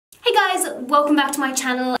welcome back to my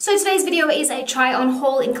channel. So today's video is a try on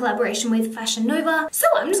haul in collaboration with Fashion Nova. So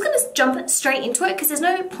I'm just gonna jump straight into it because there's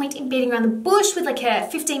no point in beating around the bush with like a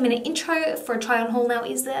 15-minute intro for a try on haul now,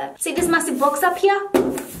 is there? See this massive box up here?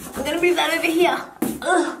 I'm gonna move that over here.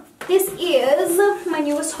 Ugh. This is my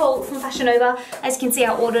newest haul from Fashion Nova. As you can see,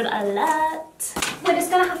 I ordered a lot. We're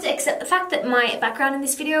just gonna have to accept the fact that my background in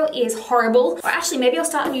this video is horrible. Or actually, maybe I'll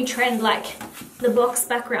start a new trend like the box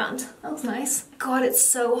background. That looks nice. God, it's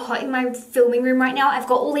so hot in my filming room right now. I've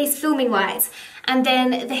got all these filming lights and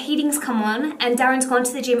then the heating's come on and Darren's gone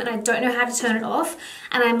to the gym and I don't know how to turn it off.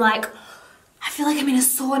 And I'm like, I feel like I'm in a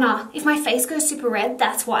sauna. If my face goes super red,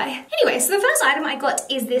 that's why. Anyway, so the first item I got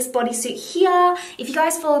is this bodysuit here. If you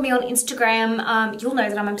guys follow me on Instagram, you'll know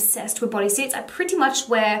that I'm obsessed with bodysuits. I pretty much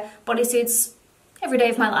wear bodysuits every day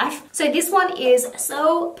of my life. So this one is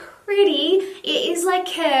so pretty. It is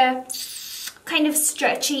like a kind of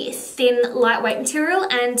stretchy, thin, lightweight material,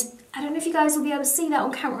 and I don't know if you guys will be able to see that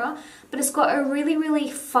on camera, but it's got a really,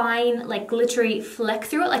 really fine, like glittery fleck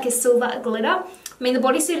through it, like a silver glitter. I mean, the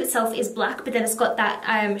bodysuit itself is black, but then it's got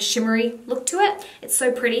that shimmery look to it. It's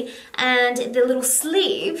so pretty. And the little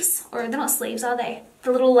sleeves, or they're not sleeves, are they?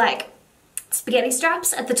 The little like spaghetti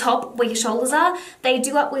straps at the top where your shoulders are, they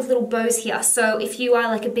do up with little bows here. So if you are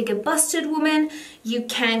like a bigger busted woman, you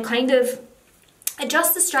can kind of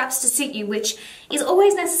adjust the straps to suit you, which is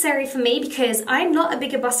always necessary for me because I'm not a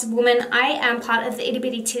bigger busted woman. I am part of the itty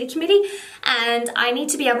bitty titty committee and I need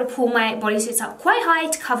to be able to pull my bodysuits up quite high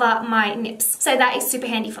to cover my nips. So that is super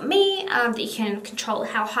handy for me, that you can control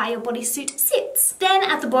how high your bodysuit sits. Then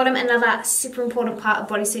at the bottom, another super important part of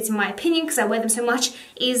bodysuits in my opinion, because I wear them so much,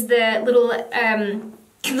 is the little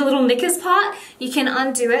knickers part. You can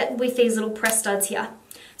undo it with these little press studs here.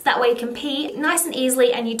 That way you can pee nice and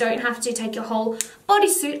easily and you don't have to take your whole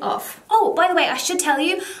bodysuit off. Oh, by the way, I should tell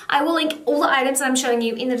you, I will link all the items that I'm showing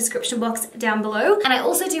you in the description box down below. And I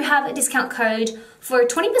also do have a discount code for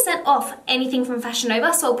 20% off anything from Fashion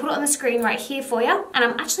Nova. So I'll put it on the screen right here for you. And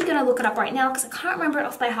I'm actually gonna look it up right now because I can't remember it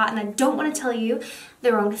off by heart and I don't want to tell you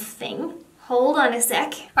the wrong thing. Hold on a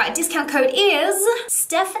sec. Right, discount code is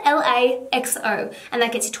STEPHLAXO, and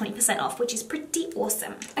that gets you 20% off, which is pretty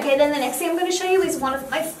awesome. Okay, then the next thing I'm going to show you is one of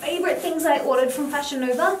my favorite things I ordered from Fashion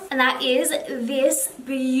Nova, and that is this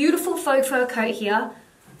beautiful faux fur coat here.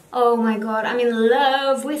 Oh my god, I'm in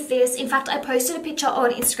love with this. In fact, I posted a picture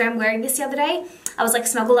on Instagram wearing this the other day. I was like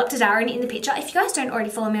snuggled up to Darren in the picture. If you guys don't already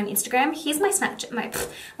follow me on Instagram, here's my Snapchat, my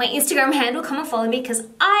Instagram handle. Come and follow me because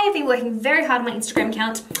I have been working very hard on my Instagram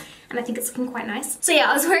account. And I think it's looking quite nice. So yeah,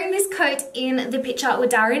 I was wearing this coat in the picture with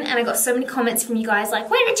Darren and I got so many comments from you guys like,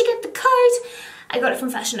 where did you get the coat? I got it from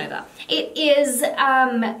Fashion Nova. It is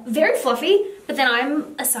very fluffy, but then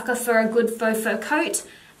I'm a sucker for a good faux fur coat.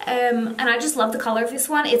 And I just love the color of this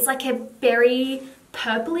one. It's like a berry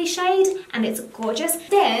purpley shade and it's gorgeous.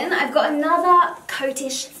 Then I've got another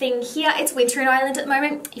coatish thing here. It's winter in Ireland at the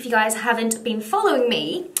moment. If you guys haven't been following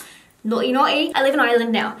me, naughty naughty, I live in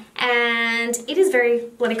Ireland now and it is very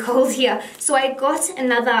bloody cold here. So I got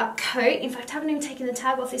another coat. In fact, I haven't even taken the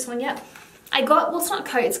tag off this one yet. I got, well, it's not a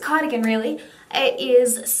coat, it's a cardigan really. It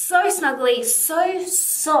is so snuggly, so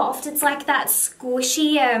soft. It's like that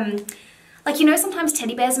squishy, like, you know, sometimes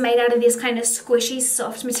teddy bears are made out of this kind of squishy,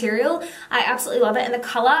 soft material. I absolutely love it. And the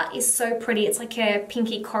color is so pretty. It's like a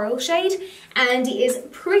pinky coral shade and it is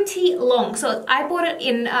pretty long. So I bought it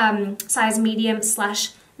in size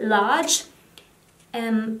medium/large.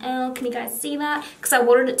 Can you guys see that? Because I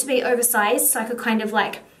wanted it to be oversized so I could kind of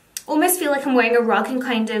like almost feel like I'm wearing a rug and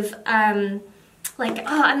kind of like,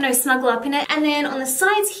 oh, I don't know, snuggle up in it. And then on the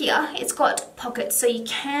sides here, it's got pockets, so you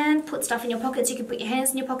can put stuff in your pockets. You can put your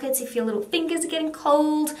hands in your pockets if your little fingers are getting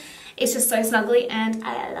cold. It's just so snuggly and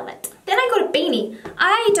I love it. Then I got a beanie.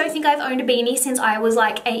 I don't think I've owned a beanie since I was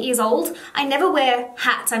like 8 years old. I never wear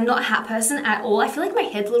hats. I'm not a hat person at all. I feel like my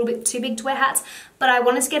head's a little bit too big to wear hats, but I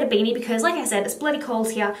wanted to get a beanie because, like I said, it's bloody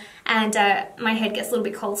cold here and my head gets a little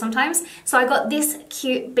bit cold sometimes. So I got this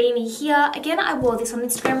cute beanie here. Again, I wore this on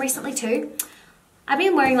Instagram recently too. I've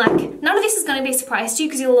been wearing like, none of this is going to be a surprise to you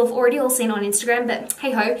because you'll have already all seen it on Instagram, but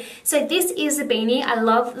hey ho. So this is a beanie. I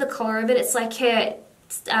love the color of it. It's like a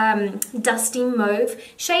dusty mauve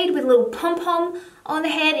shade with a little pom-pom on the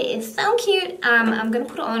head. It is so cute. I'm going to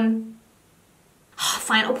put it on. Oh,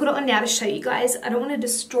 fine, I'll put it on now to show you guys. I don't want to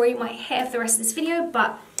destroy my hair for the rest of this video,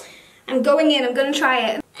 but I'm going in. I'm going to try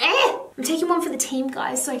it. I'm taking one for the team,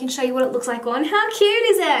 guys, so I can show you what it looks like on. How cute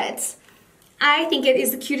is it? I think it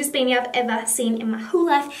is the cutest beanie I've ever seen in my whole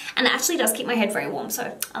life, and it actually does keep my head very warm,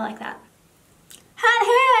 so I like that. Hat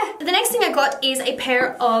hair! The next thing I got is a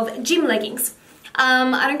pair of gym leggings.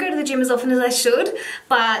 I don't go to the gym as often as I should,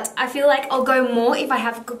 but I feel like I'll go more if I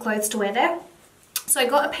have good clothes to wear there. So I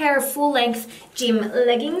got a pair of full-length gym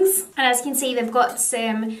leggings, and as you can see, they've got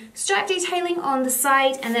some stripe detailing on the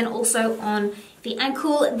side and then also on the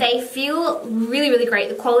ankle. They feel really, really great.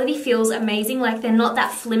 The quality feels amazing. Like, they're not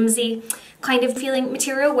that flimsy kind of feeling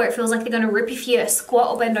material where it feels like they're going to rip if you squat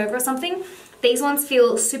or bend over or something. These ones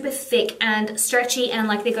feel super thick and stretchy and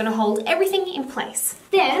like they're going to hold everything in place.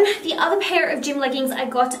 Then the other pair of gym leggings I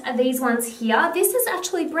got are these ones here. This is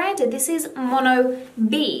actually branded. This is Mono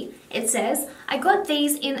B, it says. I got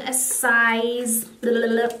these in a size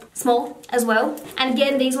small as well. And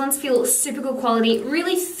again, these ones feel super good quality,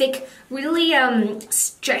 really thick, really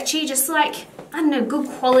stretchy, just like, I don't know, good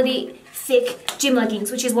quality thick gym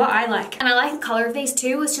leggings, which is what I like. And I like the color of these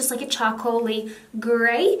too. It's just like a charcoaly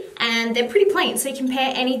gray, and they're pretty plain, so you can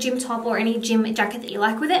pair any gym top or any gym jacket that you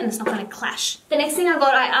like with it and it's not going to clash. The next thing I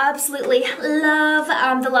got, I absolutely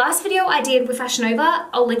love. The last video I did with Fashion Nova,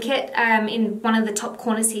 I'll link it in one of the top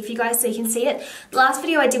corners here for you guys so you can see it. The last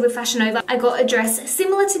video I did with Fashion Nova, I got a dress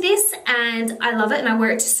similar to this and I love it, and I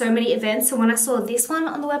wear it to so many events. So when I saw this one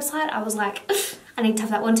on the website, I was like, I need to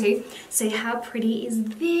have that one too. So how pretty is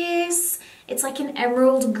this? It's like an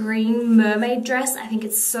emerald green mermaid dress. I think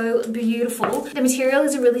it's so beautiful. The material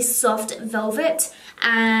is a really soft velvet,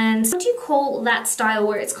 and what do you call that style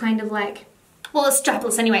where it's kind of like, well, it's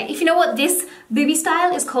strapless anyway. If you know what this booby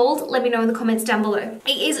style is called, let me know in the comments down below.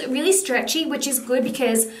 It is really stretchy, which is good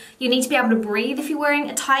because you need to be able to breathe if you're wearing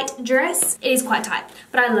a tight dress. It is quite tight,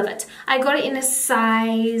 but I love it. I got it in a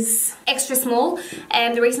size extra small,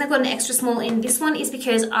 and the reason I got an extra small in this one is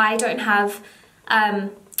because I don't have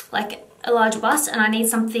like a large bust, and I need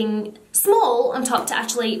something small on top to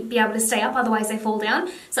actually be able to stay up, otherwise they fall down.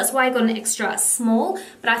 So that's why I got an extra small,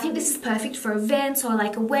 but I think this is perfect for events or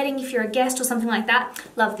like a wedding if you're a guest or something like that.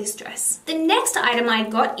 Love this dress. The next item I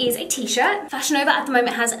got is a t-shirt. Fashion Nova at the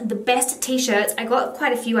moment has the best t-shirts. I got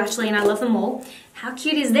quite a few actually, and I love them all. How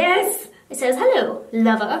cute is this? It says, "Hello,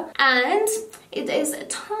 lover," and it is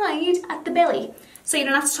tied at the belly. So you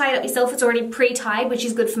don't have to tie it up yourself, it's already pre-tied, which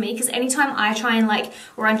is good for me because anytime I try and like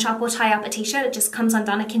runch up or tie up a t-shirt, it just comes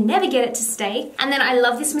undone. I can never get it to stay. And then I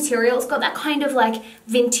love this material. It's got that kind of like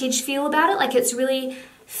vintage feel about it. Like, it's really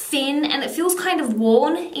thin and it feels kind of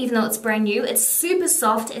worn even though it's brand new. It's super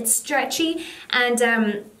soft, it's stretchy, and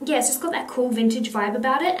yeah, it's just got that cool vintage vibe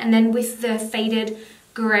about it. And then with the faded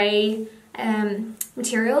grey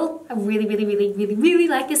material, I really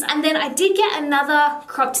like this. And then I did get another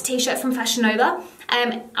cropped t-shirt from Fashion Nova.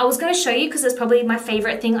 I was going to show you because it's probably my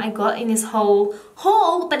favorite thing I got in this whole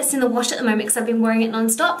haul, but it's in the wash at the moment because I've been wearing it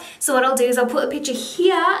non-stop. So what I'll do is I'll put a picture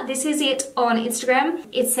here. This is it on Instagram.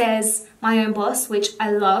 It says "My Own Boss," which I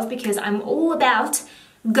love because I'm all about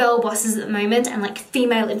girl bosses at the moment and like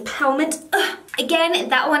female empowerment. Ugh. Again,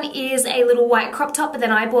 that one is a little white crop top, but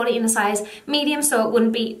then I bought it in a size medium so it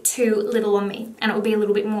wouldn't be too little on me and it would be a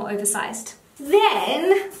little bit more oversized.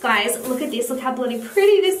 Then, guys, look at this. Look how bloody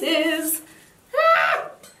pretty this is. Ah,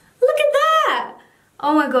 look at that.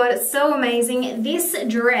 Oh my god, it's so amazing. This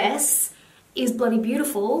dress is bloody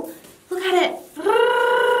beautiful. Look at it.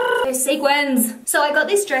 Those sequins. So I got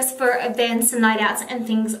this dress for events and night outs and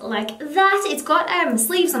things like that. It's got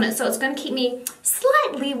sleeves on it, so it's going to keep me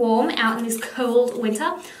slightly warm out in this cold winter.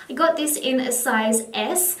 I got this in a size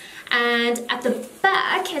S, and at the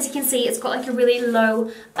back, as you can see, it's got like a really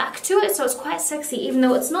low back to it, so it's quite sexy, even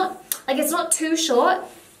though it's not too short.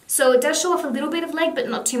 So it does show off a little bit of leg, but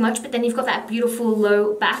not too much. But then you've got that beautiful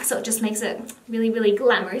low back, so it just makes it really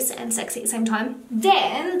glamorous and sexy at the same time.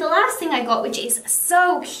 Then the last thing I got, which is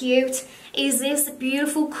so cute, is this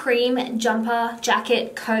beautiful cream jumper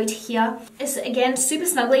jacket coat here. It's again super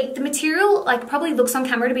snuggly. The material like probably looks on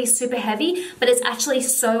camera to be super heavy, but it's actually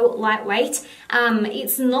so lightweight.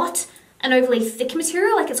 It's not an overly thick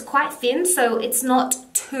material, like it's quite thin, so it's not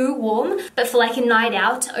too warm, but for like a night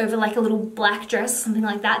out over like a little black dress or something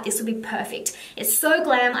like that, this would be perfect. It's so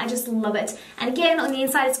glam, I just love it. And again, on the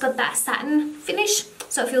inside, it's got that satin finish,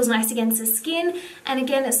 so it feels nice against the skin. And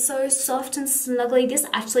again, it's so soft and snuggly. This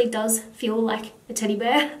actually does feel like a teddy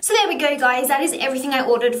bear. So there we go, guys. That is everything I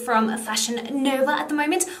ordered from Fashion Nova at the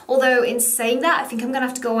moment. Although in saying that, I think I'm gonna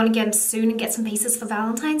have to go on again soon and get some pieces for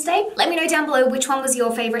Valentine's Day. Let me know down below which one was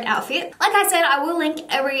your favorite outfit. Like I said, I will link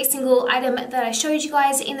every single item that I showed you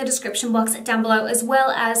guys in the description box down below, as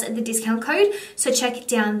well as the discount code. So check it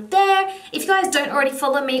down there. If you guys don't already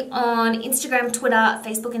follow me on Instagram, Twitter,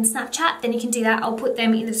 Facebook, and Snapchat, then you can do that. I'll put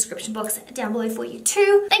them in the description box down below for you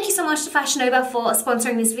too. Thank you so much to Fashion Nova for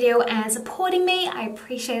sponsoring this video and supporting me. I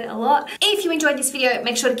appreciate it a lot. If you enjoyed this video,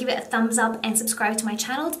 make sure to give it a thumbs up and subscribe to my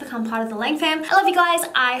channel to become part of the Lange fam. I love you guys.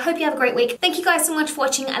 I hope you have a great week. Thank you guys so much for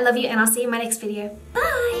watching. I love you and I'll see you in my next video.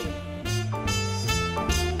 Bye!